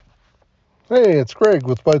Hey, it's Greg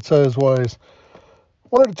with Bite Size Wise.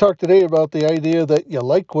 Wanted to talk today about the idea that you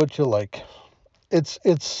like what you like. It's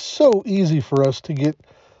so easy for us to get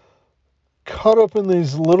caught up in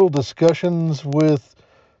these little discussions with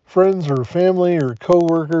friends or family or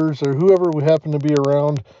coworkers or whoever we happen to be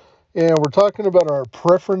around, and we're talking about our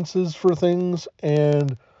preferences for things,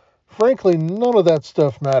 and frankly, none of that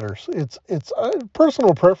stuff matters. It's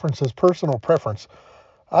personal preference is personal preference.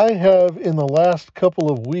 I have in the last couple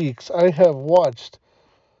of weeks, I have watched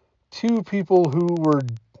two people who were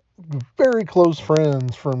very close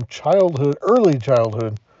friends from childhood, early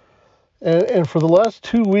childhood. And for the last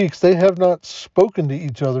 2 weeks, they have not spoken to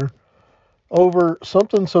each other over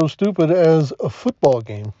something so stupid as a football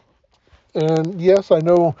game. And yes, I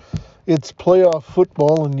know it's playoff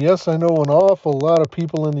football. And yes, I know an awful lot of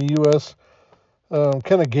people in the U.S.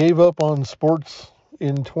 Kind of gave up on sports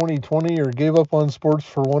in 2020 or gave up on sports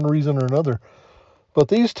for one reason or another. But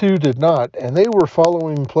these two did not. And they were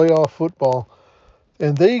following playoff football.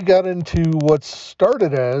 And they got into what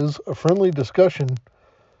started as a friendly discussion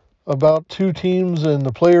about two teams and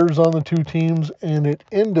the players on the two teams, and it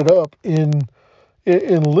ended up in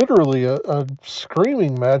literally a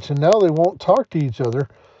screaming match. And now they won't talk to each other.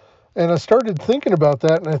 And I started thinking about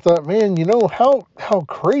that, and I thought, man, how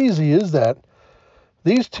crazy is that?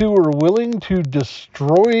 These two are willing to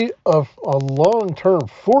destroy a long-term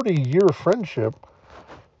 40-year friendship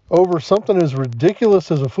over something as ridiculous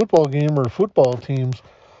as a football game or football teams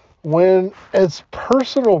when it's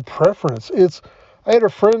personal preference. I had a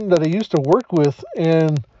friend that I used to work with,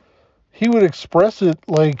 and he would express it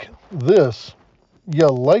like this: you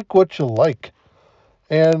like what you like.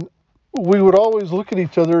 And we would always look at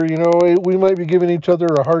each other, we might be giving each other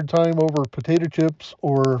a hard time over potato chips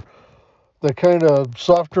or the kind of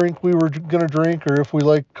soft drink we were going to drink, or if we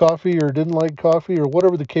liked coffee or didn't like coffee, or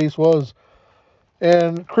whatever the case was.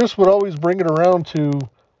 And Chris would always bring it around to,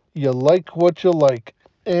 you like what you like.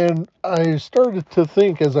 And I started to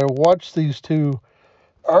think as I watched these two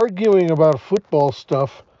arguing about football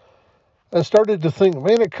stuff, I started to think,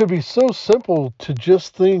 man, it could be so simple to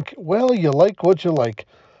just think, well, you like what you like,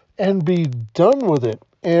 and be done with it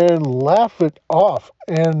and laugh it off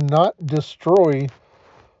and not destroy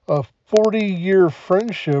a 40-year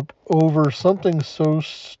friendship over something so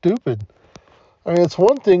stupid. I mean, it's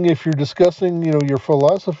one thing if you're discussing, your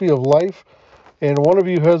philosophy of life, and one of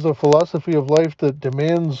you has a philosophy of life that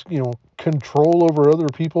demands, control over other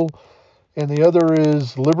people, and the other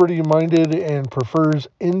is liberty minded and prefers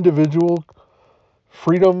individual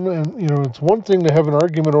freedom. And, it's one thing to have an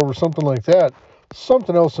argument over something like that,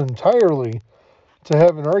 something else entirely to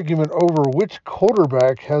have an argument over which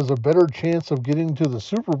quarterback has a better chance of getting to the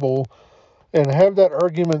Super Bowl and have that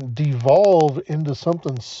argument devolve into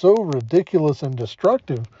something so ridiculous and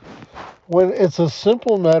destructive when it's a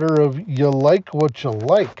simple matter of you like what you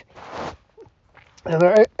like. And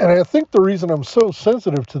I think the reason I'm so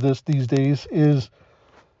sensitive to this these days is,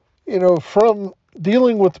 from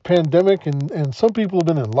dealing with the pandemic, and some people have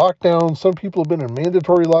been in lockdowns, some people have been in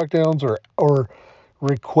mandatory lockdowns or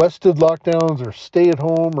requested lockdowns or stay at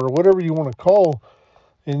home or whatever you want to call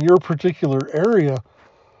in your particular area.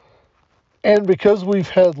 And because we've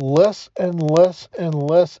had less and less and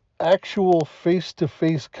less actual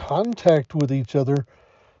face-to-face contact with each other,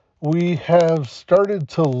 we have started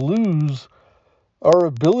to lose our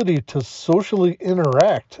ability to socially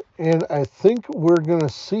interact. And I think we're going to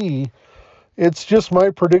see, it's just my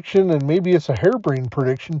prediction, and maybe it's a harebrained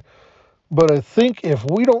prediction, but I think if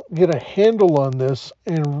we don't get a handle on this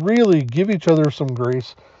and really give each other some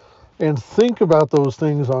grace and think about those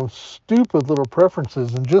things on stupid little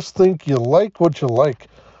preferences and just think you like what you like,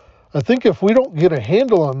 I think if we don't get a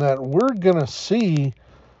handle on that, we're going to see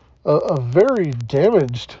a very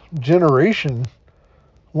damaged generation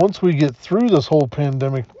once we get through this whole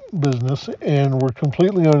pandemic business and we're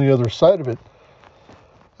completely on the other side of it.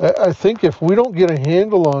 I think if we don't get a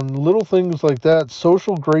handle on little things like that,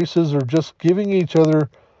 social graces, or just giving each other,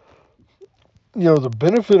 the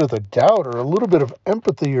benefit of the doubt or a little bit of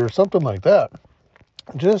empathy or something like that,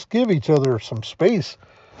 just give each other some space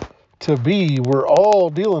to be. We're all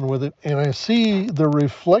dealing with it. And I see the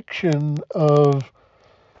reflection of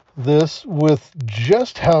this with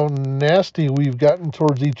just how nasty we've gotten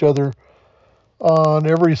towards each other on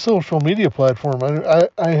every social media platform.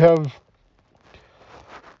 I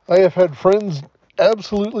have had friends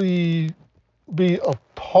absolutely be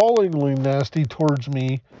appallingly nasty towards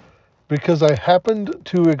me because I happened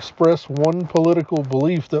to express one political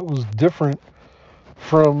belief that was different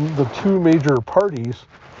from the two major parties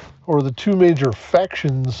or the two major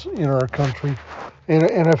factions in our country.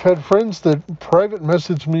 And I've had friends that private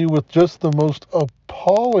message me with just the most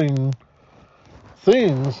appalling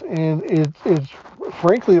things, and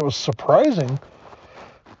frankly, it was surprising.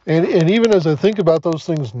 And even as I think about those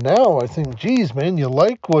things now, I think, geez, man, you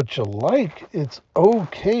like what you like. It's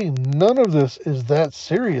okay. None of this is that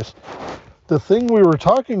serious. The thing we were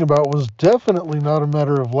talking about was definitely not a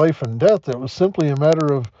matter of life and death. It was simply a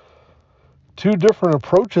matter of two different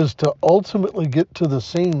approaches to ultimately get to the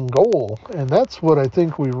same goal. And that's what I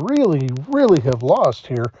think we really, really have lost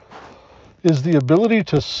here, is the ability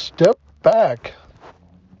to step back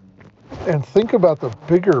and think about the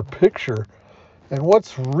bigger picture. And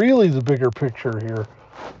what's really the bigger picture here?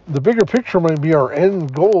 The bigger picture might be our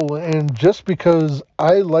end goal, and just because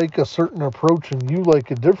I like a certain approach and you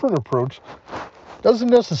like a different approach doesn't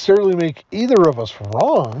necessarily make either of us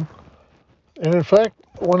wrong. And in fact,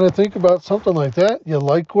 when I think about something like that, you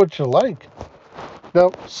like what you like.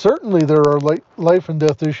 Now, certainly there are life and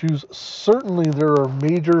death issues. Certainly there are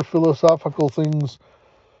major philosophical things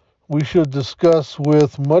we should discuss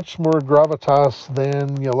with much more gravitas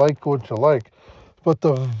than you like what you like. But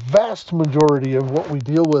the vast majority of what we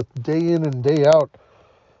deal with day in and day out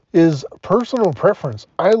is personal preference.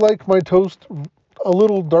 I like my toast a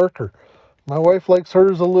little darker. My wife likes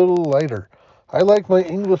hers a little lighter. I like my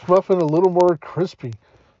English muffin a little more crispy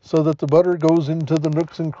so that the butter goes into the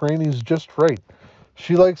nooks and crannies just right.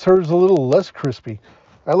 She likes hers a little less crispy.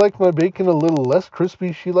 I like my bacon a little less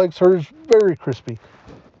crispy. She likes hers very crispy.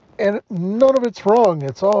 And none of it's wrong.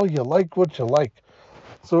 It's all you like what you like.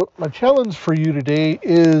 So my challenge for you today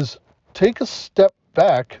is take a step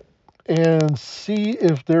back and see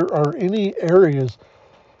if there are any areas,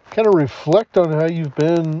 kind of reflect on how you've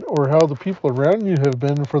been or how the people around you have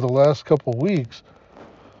been for the last couple weeks,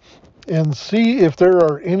 and see if there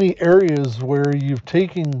are any areas where you've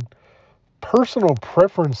taken personal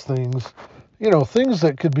preference things, things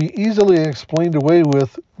that could be easily explained away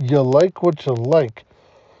with you like what you like,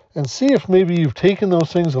 and see if maybe you've taken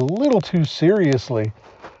those things a little too seriously.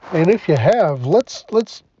 And if you have, let's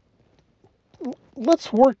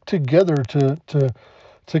work together to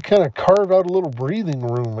kind of carve out a little breathing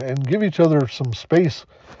room and give each other some space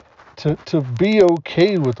to be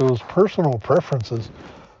okay with those personal preferences.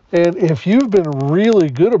 And if you've been really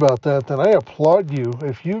good about that, then I applaud you.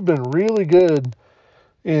 If you've been really good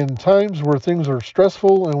in times where things are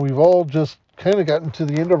stressful and we've all just kind of gotten to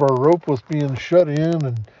the end of our rope with being shut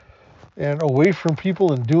in and away from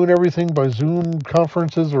people and doing everything by Zoom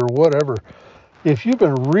conferences or whatever. If you've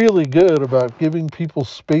been really good about giving people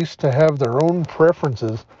space to have their own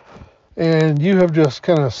preferences, and you have just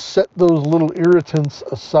kind of set those little irritants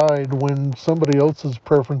aside when somebody else's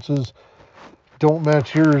preferences don't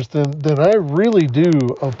match yours, then I really do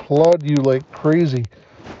applaud you like crazy.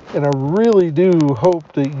 And I really do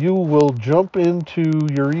hope that you will jump into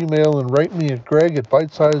your email and write me at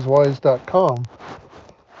greg@bitesizewise.com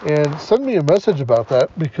and send me a message about that,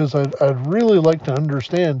 because I'd really like to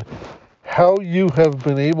understand how you have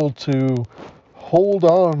been able to hold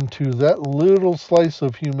on to that little slice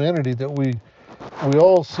of humanity that we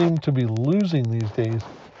all seem to be losing these days.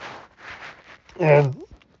 And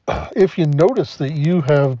if you notice that you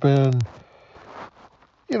have been,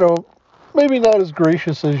 maybe not as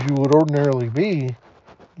gracious as you would ordinarily be,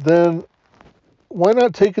 then why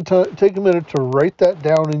not take a minute to write that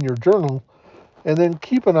down in your journal, and then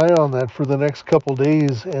keep an eye on that for the next couple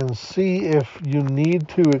days and see if you need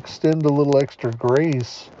to extend a little extra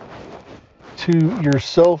grace to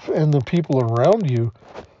yourself and the people around you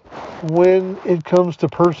when it comes to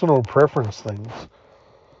personal preference things.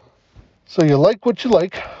 So you like what you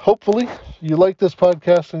like. Hopefully you like this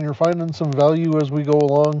podcast and you're finding some value as we go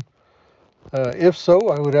along. If so,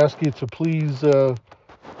 I would ask you to please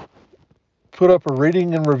put up a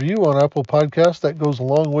rating and review on Apple Podcasts. That goes a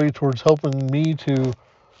long way towards helping me to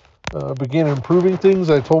begin improving things.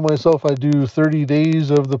 I told myself I'd do 30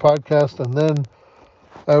 days of the podcast, and then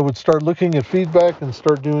I would start looking at feedback and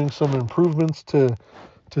start doing some improvements to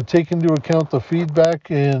take into account the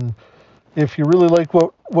feedback. And if you really like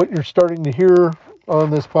what you're starting to hear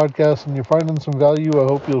on this podcast and you're finding some value, I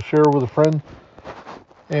hope you'll share with a friend.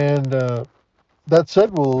 And that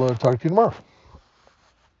said, we'll talk to you tomorrow.